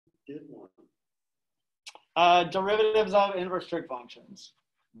Did one. Derivatives of inverse trig functions.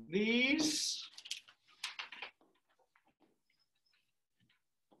 These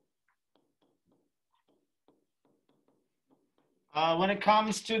when it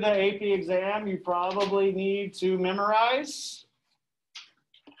comes to the AP exam, you probably need to memorize.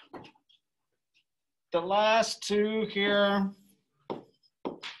 The last two here,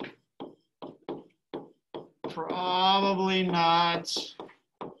 probably not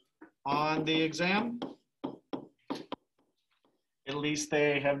on the exam. At least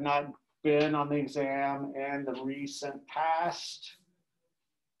they have not been on the exam in the recent past.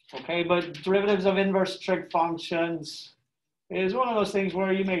 Okay, but derivatives of inverse trig functions is one of those things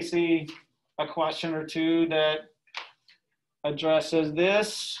where you may see a question or two that addresses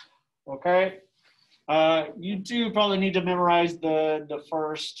this, okay? You do probably need to memorize the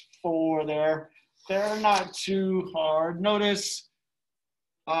first four there. They're not too hard. Notice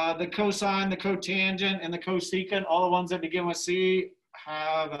the cosine, the cotangent, and the cosecant, all the ones that begin with C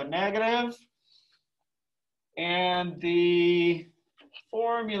have a negative. And the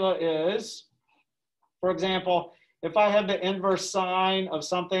formula is, for example, if I have the inverse sine of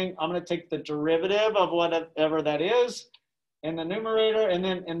something, I'm going to take the derivative of whatever that is in the numerator, and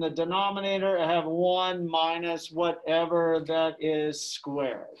then in the denominator, I have 1 minus whatever that is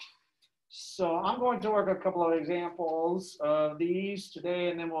squared. So I'm going to work a couple of examples of these today,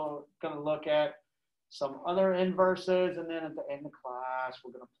 and then we're going to look at some other inverses, and then at the end of class,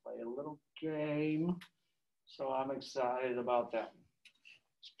 we're going to play a little game. So I'm excited about that.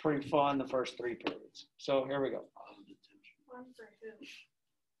 It's pretty fun, the first 3 periods. So here we go. One for who?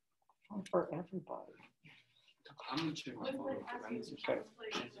 Fun for everybody. I'm going to check my phone. Okay.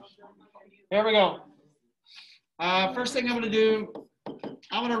 Here we go. First thing I'm going to do,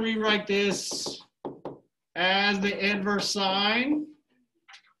 I'm going to rewrite this as the inverse sine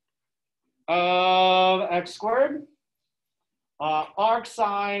of x squared. Arc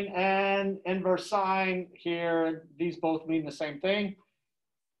sine and inverse sine here, these both mean the same thing.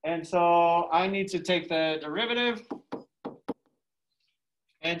 And so I need to take the derivative.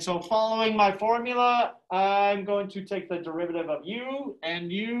 And so following my formula, I'm going to take the derivative of u,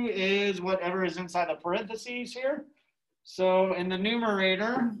 and u is whatever is inside the parentheses here. So in the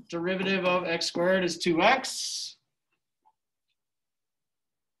numerator, derivative of x squared is 2x.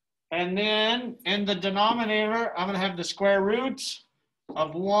 And then in the denominator, I'm going to have the square root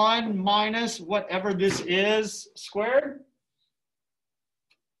of 1 minus whatever this is squared.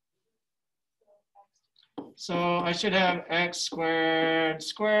 So I should have x squared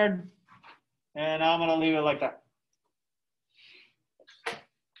squared, and I'm going to leave it like that.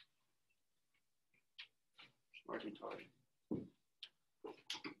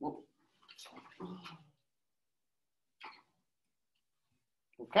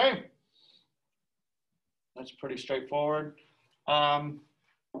 Okay, that's pretty straightforward. In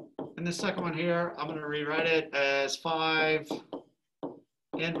the second one here, I'm going to rewrite it as 5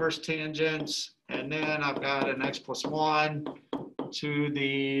 inverse tangents, and then I've got an x plus 1 to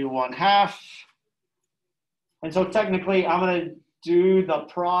the 1/2. And so technically, I'm going to do the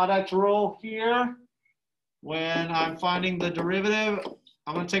product rule here. When I'm finding the derivative,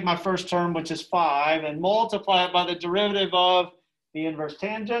 I'm going to take my first term, which is 5, and multiply it by the derivative of the inverse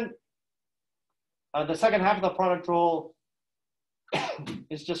tangent. The second half of the product rule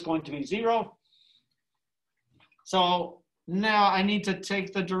is just going to be 0. So now I need to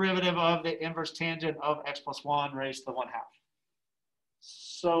take the derivative of the inverse tangent of x plus 1 raised to the 1/2.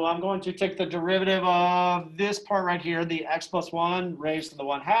 So I'm going to take the derivative of this part right here, the x plus 1 raised to the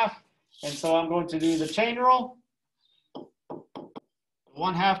 1/2. And so I'm going to do the chain rule.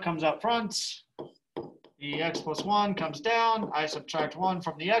 1/2 comes up front. The x plus 1 comes down. I subtract 1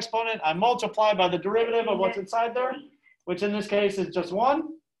 from the exponent. I multiply by the derivative of what's inside there, which in this case is just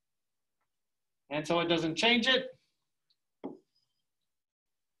 1. And so it doesn't change it.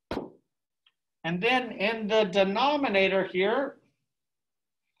 And then in the denominator here,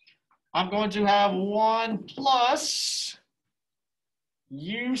 I'm going to have 1 plus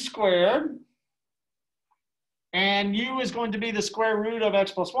u squared. And u is going to be the square root of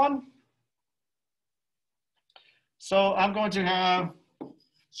x plus 1. So I'm going to have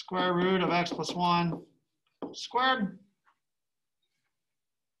square root of x plus 1 squared.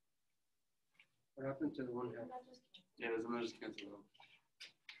 What happened to the 1/2? Yeah, doesn't just cancel out.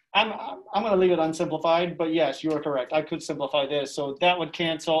 I'm going to leave it unsimplified, but yes, you are correct. I could simplify this. So that would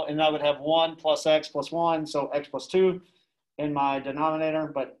cancel, and I would have 1 plus x plus 1, so x plus 2 in my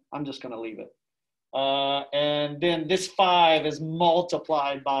denominator, but I'm just going to leave it. And then this 5 is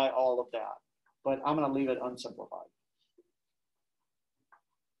multiplied by all of that, but I'm going to leave it unsimplified.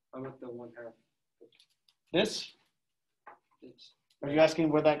 How about the 1/2? This? It's, Are you asking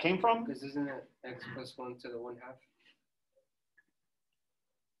where that came from? because isn't it x plus 1 to the 1/2?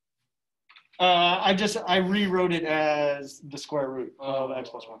 I rewrote it as the square root of x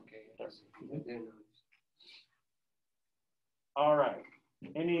plus 1. Okay. There. I didn't know. All right.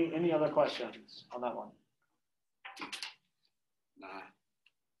 Any other questions on that one? Nah.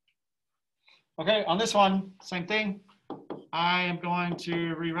 Okay, on this one, same thing. I am going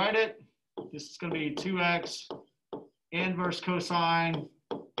to rewrite it. This is going to be 2x inverse cosine,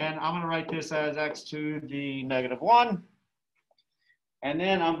 and I'm going to write this as x to the -1. And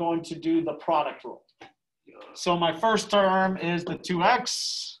then I'm going to do the product rule. So my first term is the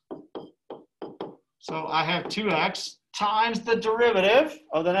 2x. So I have 2x times the derivative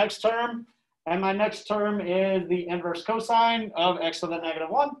of the next term. And my next term is the inverse cosine of x to the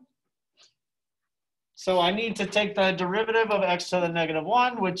 -1. So I need to take the derivative of x to the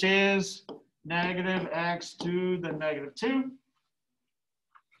 -1, which is -x to the -2.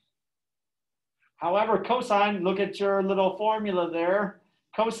 However, cosine, look at your little formula there.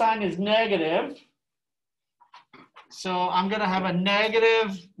 Cosine is negative. So I'm going to have a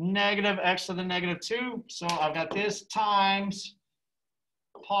negative x to the -2. So I've got this times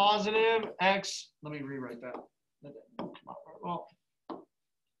positive x. Let me rewrite that. Well,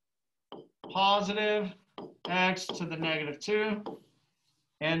 positive x to the -2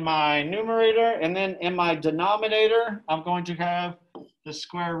 in my numerator. And then in my denominator, I'm going to have the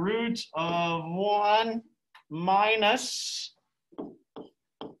square root of 1 minus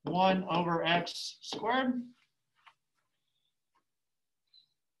 1 over x squared.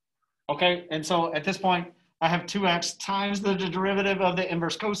 Okay, and so at this point, I have 2x times the derivative of the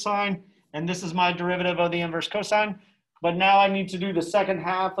inverse cosine, and this is my derivative of the inverse cosine. But now I need to do the second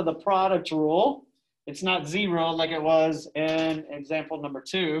half of the product rule. It's not 0 like it was in example number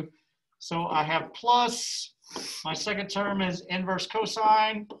 2. So I have plus, my second term is inverse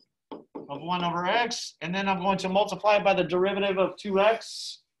cosine of 1 over x, and then I'm going to multiply by the derivative of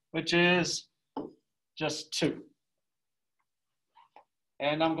 2x, which is just 2.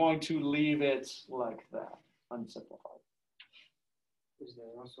 And I'm going to leave it like that, unsimplified. Is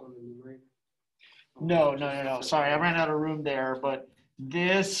that also on the numerator? No. Sorry, I ran out of room there, but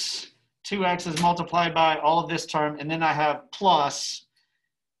this 2x is multiplied by all of this term, and then I have plus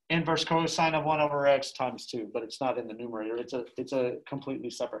inverse cosine of 1 over x times 2, but it's not in the numerator. It's a completely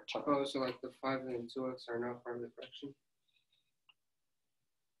separate term. Oh, so like the 5 and 2x are not part of the fraction?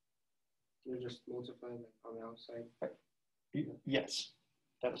 You just multiply like on the outside? Yes,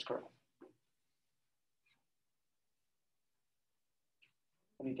 that is correct.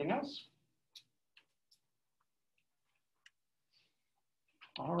 Anything else?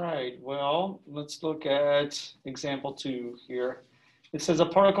 All right, well, let's look at example 2 here. It says a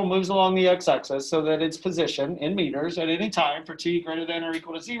particle moves along the x-axis so that its position in meters at any time for t greater than or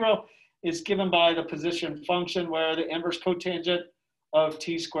equal to 0 is given by the position function where the inverse cotangent of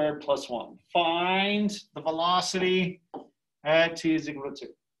t squared plus 1. Find the velocity at t is equal to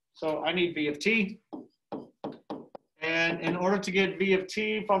 2. So I need v of t. And in order to get v of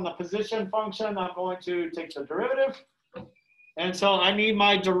t from the position function, I'm going to take the derivative. And so I need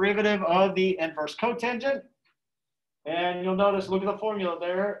my derivative of the inverse cotangent. And you'll notice, look at the formula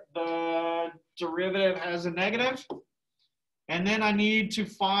there. The derivative has a negative. And then I need to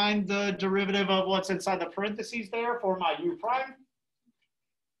find the derivative of what's inside the parentheses there for my u prime.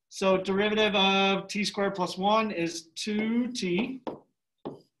 So derivative of t squared plus 1 is 2t.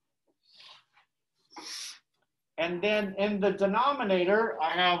 And then in the denominator, I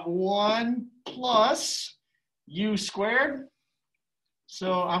have 1 plus u squared.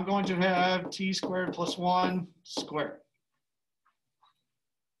 So I'm going to have t squared plus 1 squared.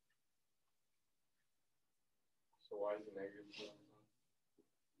 So why is it negative?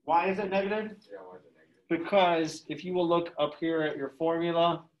 Why is it negative? Yeah, why is it negative? Because if you will look up here at your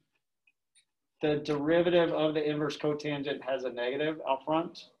formula, the derivative of the inverse cotangent has a negative out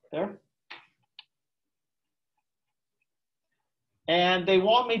front there. And they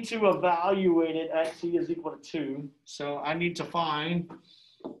want me to evaluate it at t is equal to 2. So I need to find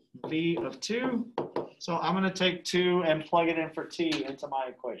v of 2. So I'm going to take 2 and plug it in for t into my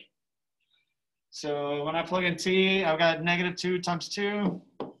equation. So when I plug in t, I've got -2 times 2.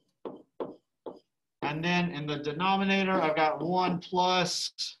 And then in the denominator, I've got 1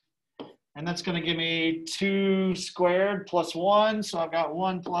 plus, and that's going to give me 2 squared plus 1. So I've got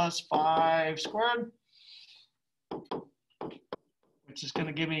 1 plus 5 squared, which is going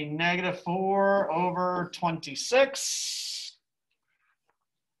to give me -4 over 26.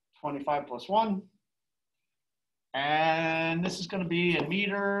 25 plus 1. And this is going to be in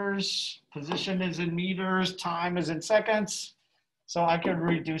meters. Position is in meters. Time is in seconds. So I could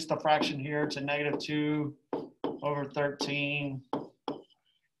reduce the fraction here to -2 over 13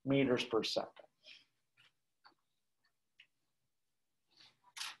 meters per second.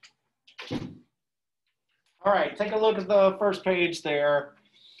 All right, take a look at the first page there.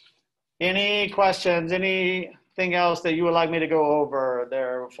 Any questions, anything else that you would like me to go over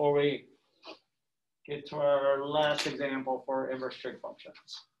there before we get to our last example for inverse trig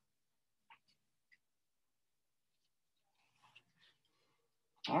functions?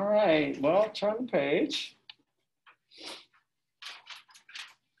 All right, well, turn the page.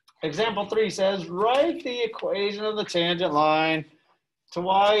 Example 3 says, write the equation of the tangent line to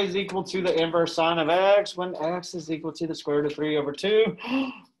y is equal to the inverse sine of x when x is equal to the square root of 3 over 2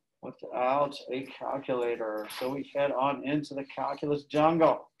 without a calculator. So we head on into the calculus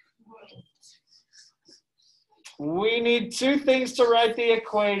jungle. We need two things to write the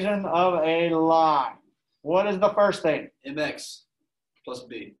equation of a line. What is the first thing? mx plus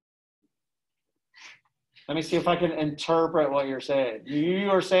b. Let me see if I can interpret what you're saying. You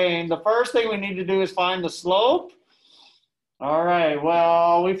are saying the first thing we need to do is find the slope. All right,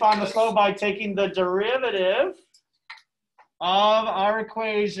 well, we find the slope by taking the derivative of our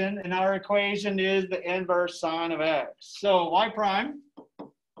equation, and our equation is the inverse sine of x. So y prime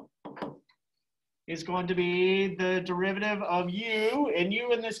is going to be the derivative of u, and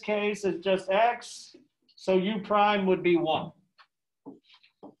u in this case is just x, so u prime would be 1.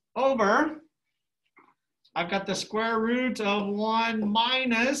 Over, I've got the square root of 1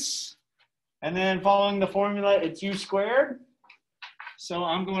 minus, and then following the formula, it's u squared. So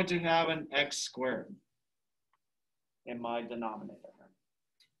I'm going to have an x squared in my denominator.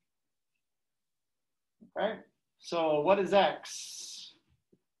 Okay, so what is x?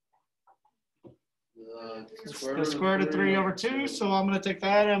 It's the square root of 3 over 2, so I'm going to take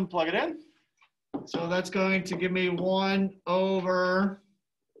that and plug it in. So that's going to give me 1 over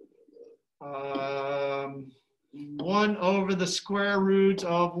 1 over the square root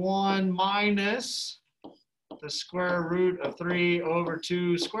of 1 minus the square root of 3 over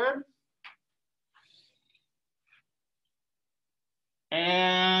 2 squared.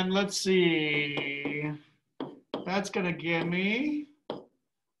 And let's see, that's going to give me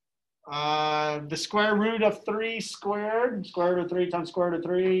the square root of 3 squared. Square root of 3 times square root of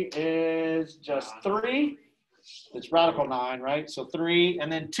 3 is just 3. It's radical 9, right? So 3,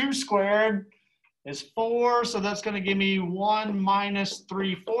 and then 2 squared is 4. So that's going to give me 1 minus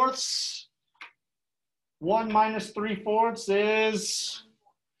 3/4. 1 minus 3/4 is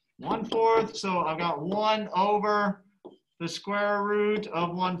 1/4. So I've got 1 over the square root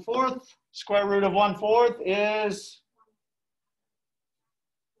of 1/4. Square root of 1/4 is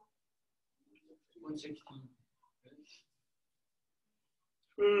 116.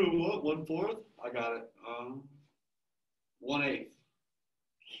 what? 1/4? I got it. 1/8.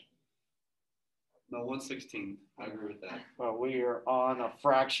 No, 1/16. I agree with that. Well, we are on a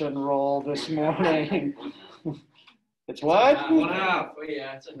fraction roll this morning. It's what? 1/2. Oh,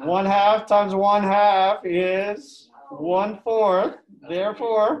 yeah, it's a 1/2 times 1/2 is 1/4.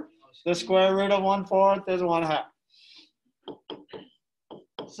 Therefore, the square root of 1/4 is 1/2.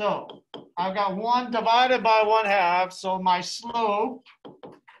 So I've got 1 divided by 1/2, so my slope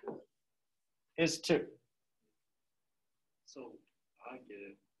is 2. So I get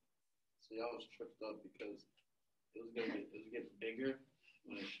it. See, I was tripped up because it was getting bigger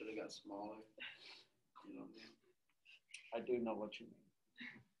when it should have got smaller. You know what I mean? I do know what you mean.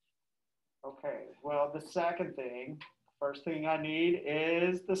 Okay, well, the second thing, first thing I need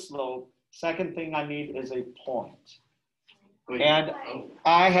is the slope. Second thing I need is a point. Wait, And oh,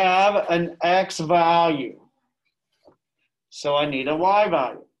 I have an x value. So I need a y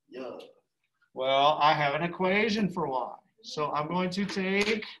value. yeah. Well, I have an equation for y. So I'm going to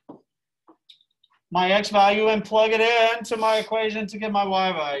take my x value and plug it into my equation to get my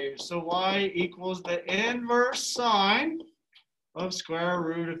y value. So y equals the inverse sine of square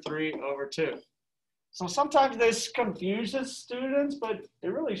root of 3 over 2. So sometimes this confuses students, but it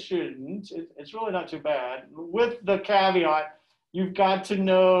really shouldn't. It's really not too bad. With the caveat, you've got to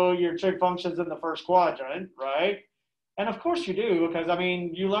know your trig functions in the first quadrant, right? And of course you do, because I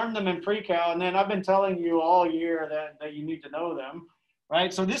mean, you learn them in pre-cal, and then I've been telling you all year that you need to know them,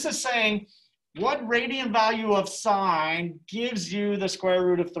 right? So this is saying, what radian value of sine gives you the square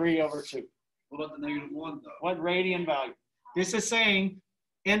root of 3 over 2? What about the -1 though? What radian value? This is saying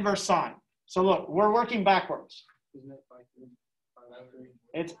inverse sine. So look, we're working backwards. Isn't that 5/3?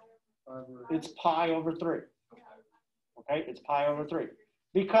 It's pi over 3. Okay, it's pi over 3.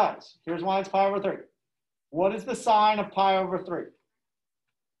 Because, here's why it's pi over 3. What is the sign of pi over 3?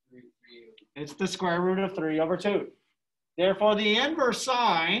 It's the square root of 3 over 2. Therefore, the inverse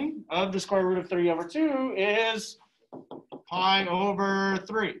sign of the square root of 3 over 2 is pi over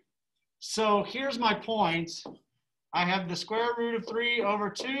 3. So here's my point. I have the square root of 3 over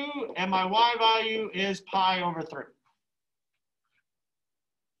 2, and my y value is pi over 3.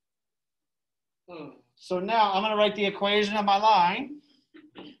 So now I'm going to write the equation of my line.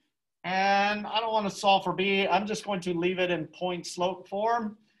 And I don't want to solve for b. I'm just going to leave it in point slope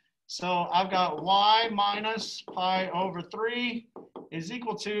form. So I've got y minus pi over 3 is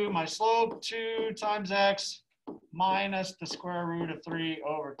equal to my slope 2 times x minus the square root of 3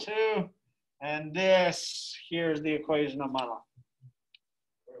 over 2. And this, here's the equation of my line.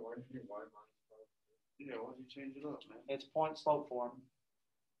 Wait, why did you do y minus Yeah, why don't you change it up, man? It's point slope form.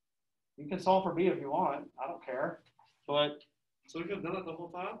 You can solve for b if you want. I don't care. But So we could have done it the whole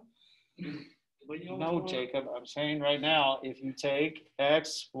time? But you no, almost Jacob, I'm saying right now, if you take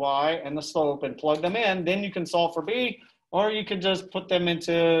x, y, and the slope and plug them in, then you can solve for b, or you could just put them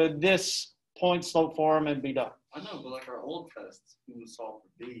into this point slope form and be done. I know, but like our old tests, we would solve for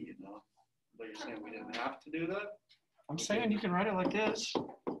B, you know? But you're saying we didn't have to do that? I'm saying you can write it like this. I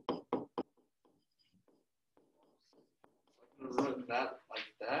could have written that like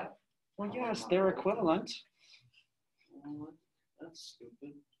that? Well, yes, they're equivalent. Oh, that's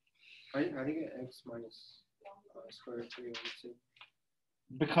stupid. How do you get x minus square root of 3 over 2?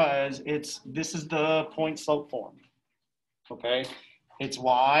 Because this is the point slope form. Okay, it's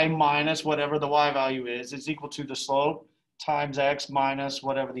y minus whatever the y value is equal to the slope times x minus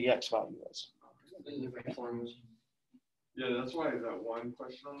whatever the x value is. Yeah, that's why that one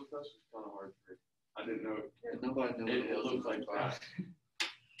question on the test was kind of hard to pick. I didn't know Nobody knows. it looked like that.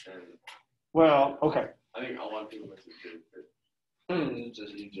 And Well, okay. I think a lot of people missed it too. It's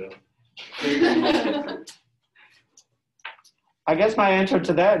just you, Joe. I guess my answer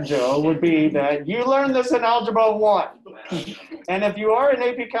to that, Joe, would be that you learned this in Algebra 1. And if you are in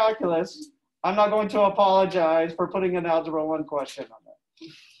AP Calculus, I'm not going to apologize for putting an Algebra 1 question on that.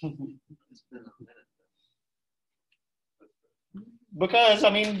 It's been a minute. Because,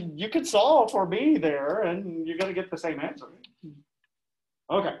 I mean, you could solve for B there, and you're going to get the same answer.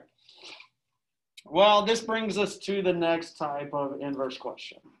 Okay. Well, this brings us to the next type of inverse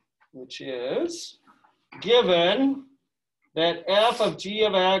question, which is, given that f of g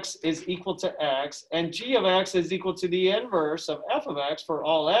of x is equal to x, and g of x is equal to the inverse of f of x for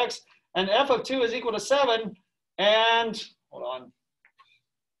all x, and f of 2 is equal to 7, and, hold on,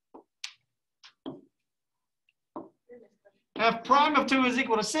 f prime of 2 is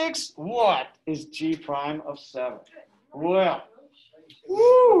equal to 6, what is g prime of 7? Well,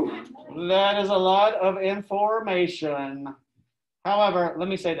 woo, that is a lot of information. However, let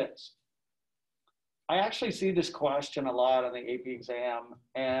me say this. I actually see this question a lot on the AP exam,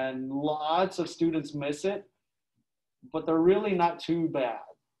 and lots of students miss it, but they're really not too bad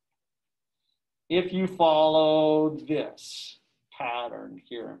if you follow this pattern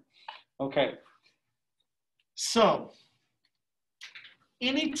here. Okay, so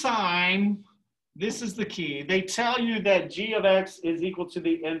anytime, this is the key, they tell you that g of x is equal to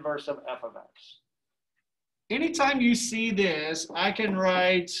the inverse of f of x. Anytime you see this, I can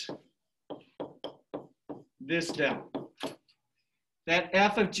write this down, that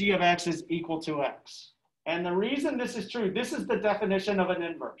f of g of x is equal to x. And the reason this is true, this is the definition of an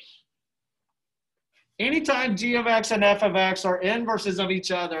inverse. Anytime g of x and f of x are inverses of each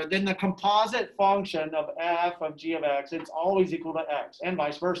other, then the composite function of f of g of x, it's always equal to x, and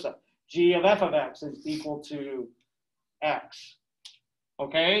vice versa. G of f of x is equal to x.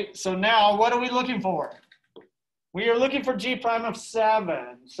 Okay, so now what are we looking for? We are looking for g prime of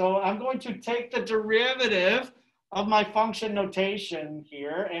 7. So I'm going to take the derivative of my function notation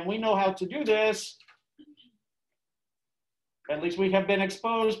here, and we know how to do this. At least we have been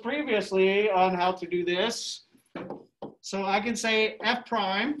exposed previously on how to do this. So I can say f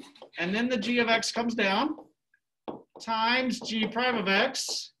prime, and then the g of x comes down, times g prime of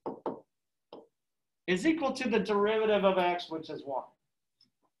x is equal to the derivative of x, which is 1.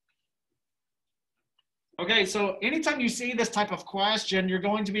 Okay, so anytime you see this type of question, you're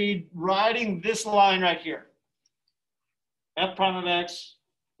going to be writing this line right here. F prime of x,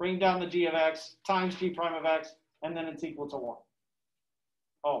 bring down the g of x, times g prime of x, and then it's equal to 1.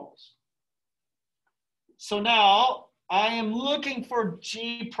 Almost. So now I am looking for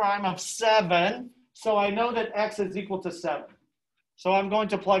g prime of 7, so I know that x is equal to 7. So I'm going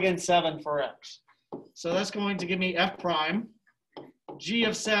to plug in 7 for x. So that's going to give me f prime, g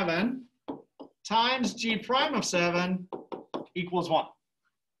of 7, times g prime of 7 equals 1.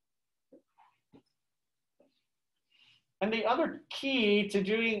 And the other key to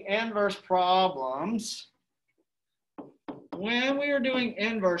doing inverse problems, when we are doing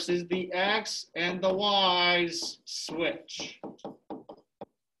inverses, the x and the y's switch.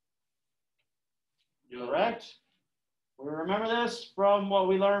 Correct? We remember this from what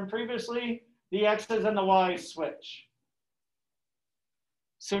we learned previously. The x's and the y's switch.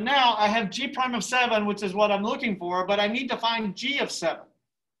 So now I have g prime of 7, which is what I'm looking for, but I need to find g of 7.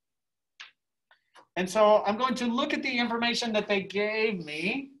 And so I'm going to look at the information that they gave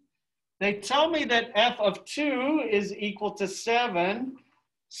me. They tell me that f of 2 is equal to 7.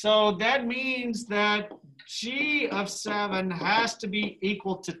 So that means that g of 7 has to be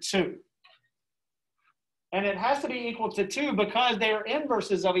equal to 2. And it has to be equal to 2 because they are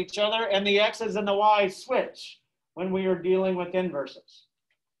inverses of each other and the x's and the y's switch when we are dealing with inverses.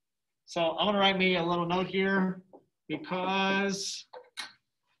 So I'm going to write me a little note here because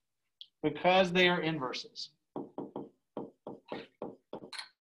they are inverses.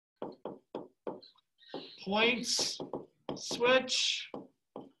 Points switch.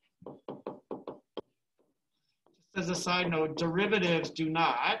 Just as a side note, derivatives do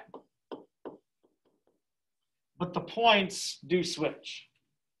not, but the points do switch,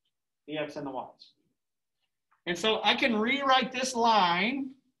 the x and the y's. And so I can rewrite this line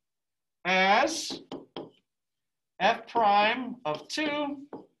as f prime of 2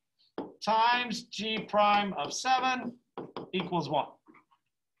 times g prime of 7 equals 1.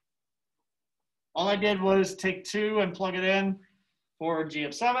 All I did was take 2 and plug it in for g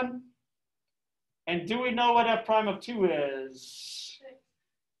of 7. And do we know what f prime of 2 is? 6.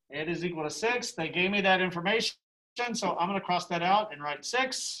 It is equal to 6. They gave me that information, so I'm going to cross that out and write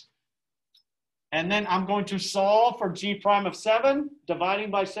 6. And then I'm going to solve for g prime of 7, dividing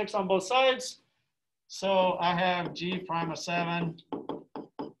by 6 on both sides. So I have g prime of 7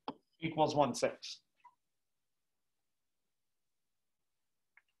 equals 1/6. Is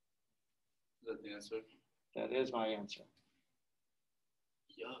that the answer? That is my answer.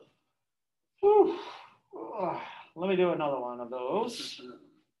 Yeah. Whew. Let me do another one of those.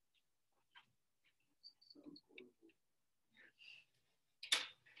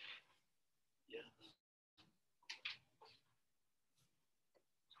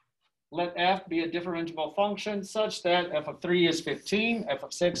 Let f be a differentiable function such that f of 3 is 15, f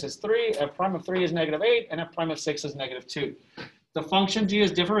of 6 is 3, f prime of 3 is -8, and f prime of 6 is -2. The function g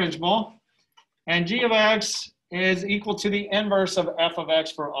is differentiable, and g of x is equal to the inverse of f of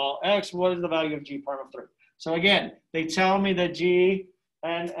x for all x. What is the value of g prime of 3? So again, they tell me that g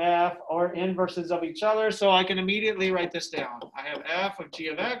and f are inverses of each other, so I can immediately write this down. I have f of g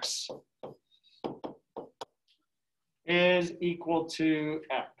of x is equal to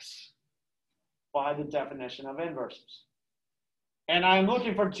x by the definition of inverses. And I'm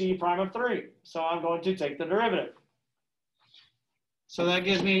looking for g prime of 3, so I'm going to take the derivative. So that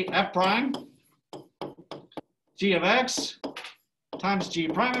gives me f prime g of x times g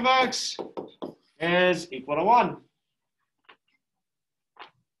prime of x is equal to 1.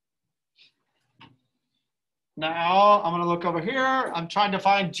 Now I'm going to look over here. I'm trying to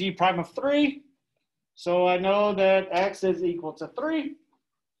find g prime of 3. So I know that x is equal to 3.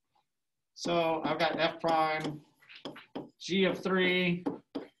 So I've got f prime g of 3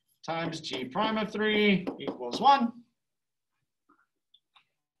 times g prime of 3 equals 1.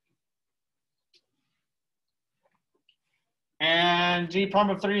 And g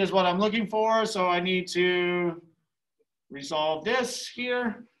prime of 3 is what I'm looking for, so I need to resolve this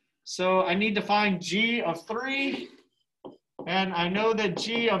here. So I need to find g of 3, and I know that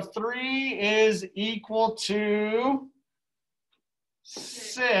g of 3 is equal to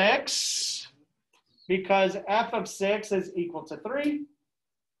 6, because f of 6 is equal to 3.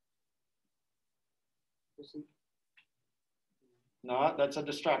 No, that's a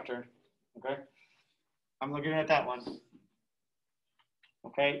distractor, okay? I'm looking at that one.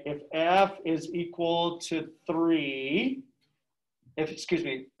 Okay, if f is equal to 3,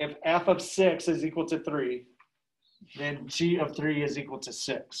 if f of 6 is equal to 3, then g of 3 is equal to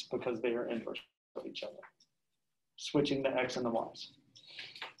 6 because they are inverse of each other, switching the x and the y's.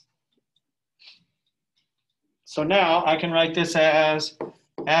 So now I can write this as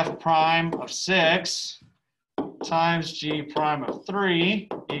f prime of 6 times g prime of 3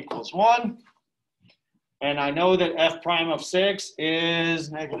 equals 1. And I know that f prime of 6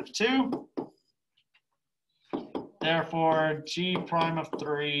 is -2. Therefore, g prime of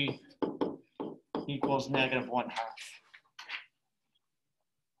 3 equals -1/2.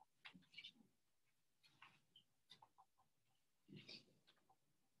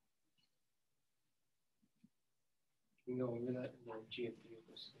 We go over that in the g of 3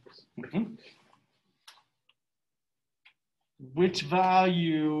 equals 6. Mm-hmm. which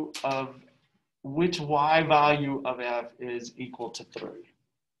value of, which y value of f is equal to 3?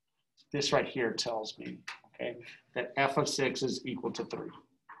 This right here tells me, okay, that f of 6 is equal to 3.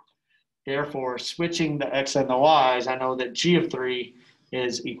 Therefore, switching the x and the y's, I know that g of 3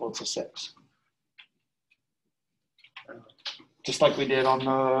 is equal to 6. Just like we did on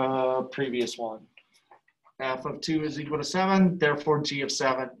the previous one. F of 2 is equal to 7, therefore g of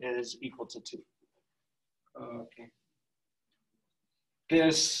 7 is equal to 2. Okay.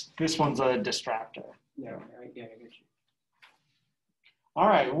 This one's a distractor. Yeah, I get you. All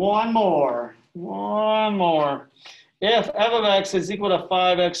right, one more. If f of x is equal to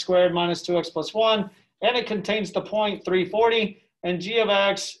 5x squared minus 2x plus 1, and it contains the point 340, and g of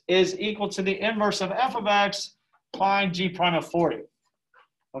x is equal to the inverse of f of x, find g prime of 40.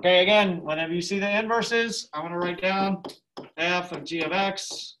 Okay, again, whenever you see the inverses, I'm going to write down f of g of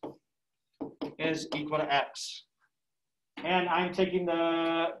x is equal to x. And I'm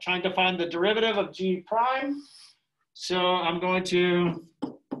trying to find the derivative of g prime. So I'm going to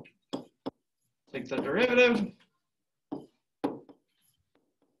take the derivative.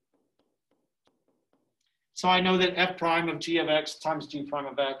 So I know that f prime of g of x times g prime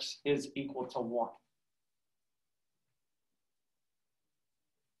of x is equal to 1.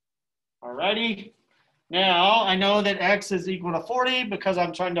 Alrighty. Now I know that x is equal to 40 because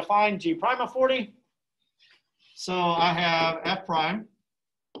I'm trying to find g prime of 40. So I have f prime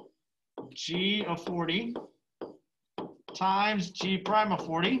g of 40 times g prime of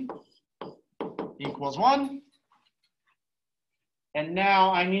 40 equals 1. And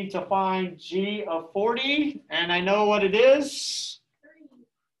now I need to find g of 40, and I know what it is.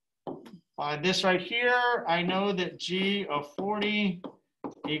 By this right here, I know that g of 40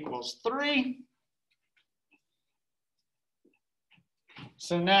 equals 3.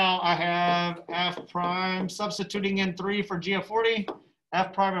 So now I have f prime, substituting in 3 for g of 40,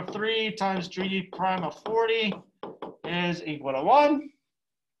 f prime of 3 times g prime of 40 is equal to 1.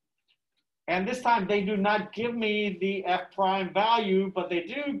 And this time they do not give me the f prime value, but they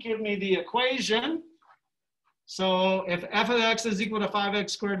do give me the equation. So if f of x is equal to 5x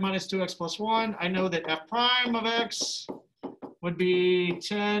squared minus 2x plus 1, I know that f prime of x would be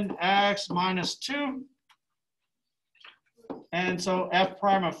 10x minus 2. And so f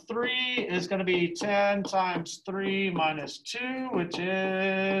prime of 3 is going to be 10 times 3 minus 2, which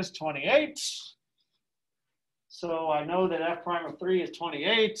is 28. So I know that f prime of 3 is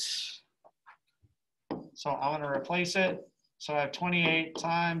 28. So I'm going to replace it. So I have 28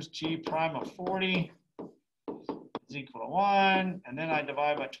 times g prime of 40 is equal to 1. And then I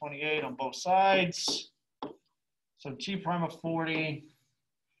divide by 28 on both sides. So g prime of 40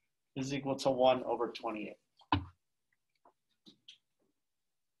 is equal to 1 over 28.